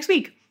see you next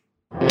week.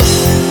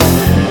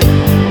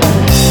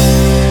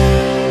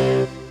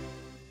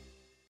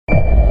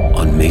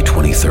 On May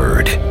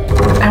 23rd,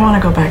 I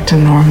want to go back to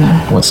normal.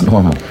 What's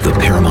normal? the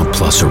Paramount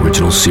Plus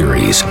original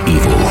series,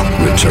 Evil,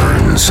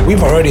 returns.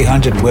 We've already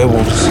hunted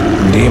werewolves,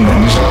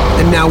 demons.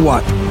 And now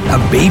what? A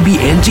baby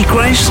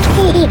Antichrist?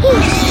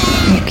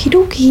 Okie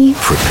dokie.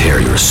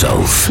 Prepare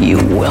yourself. You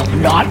will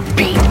not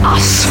beat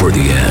us. For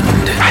the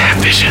end. I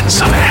have visions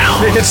of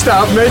hell. Make it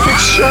stop, make it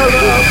shut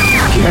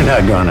up. You're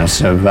not gonna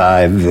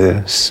survive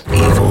this.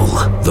 Evil,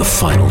 the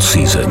final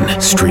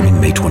season.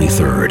 Streaming May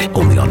 23rd,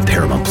 only on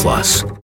Paramount Plus.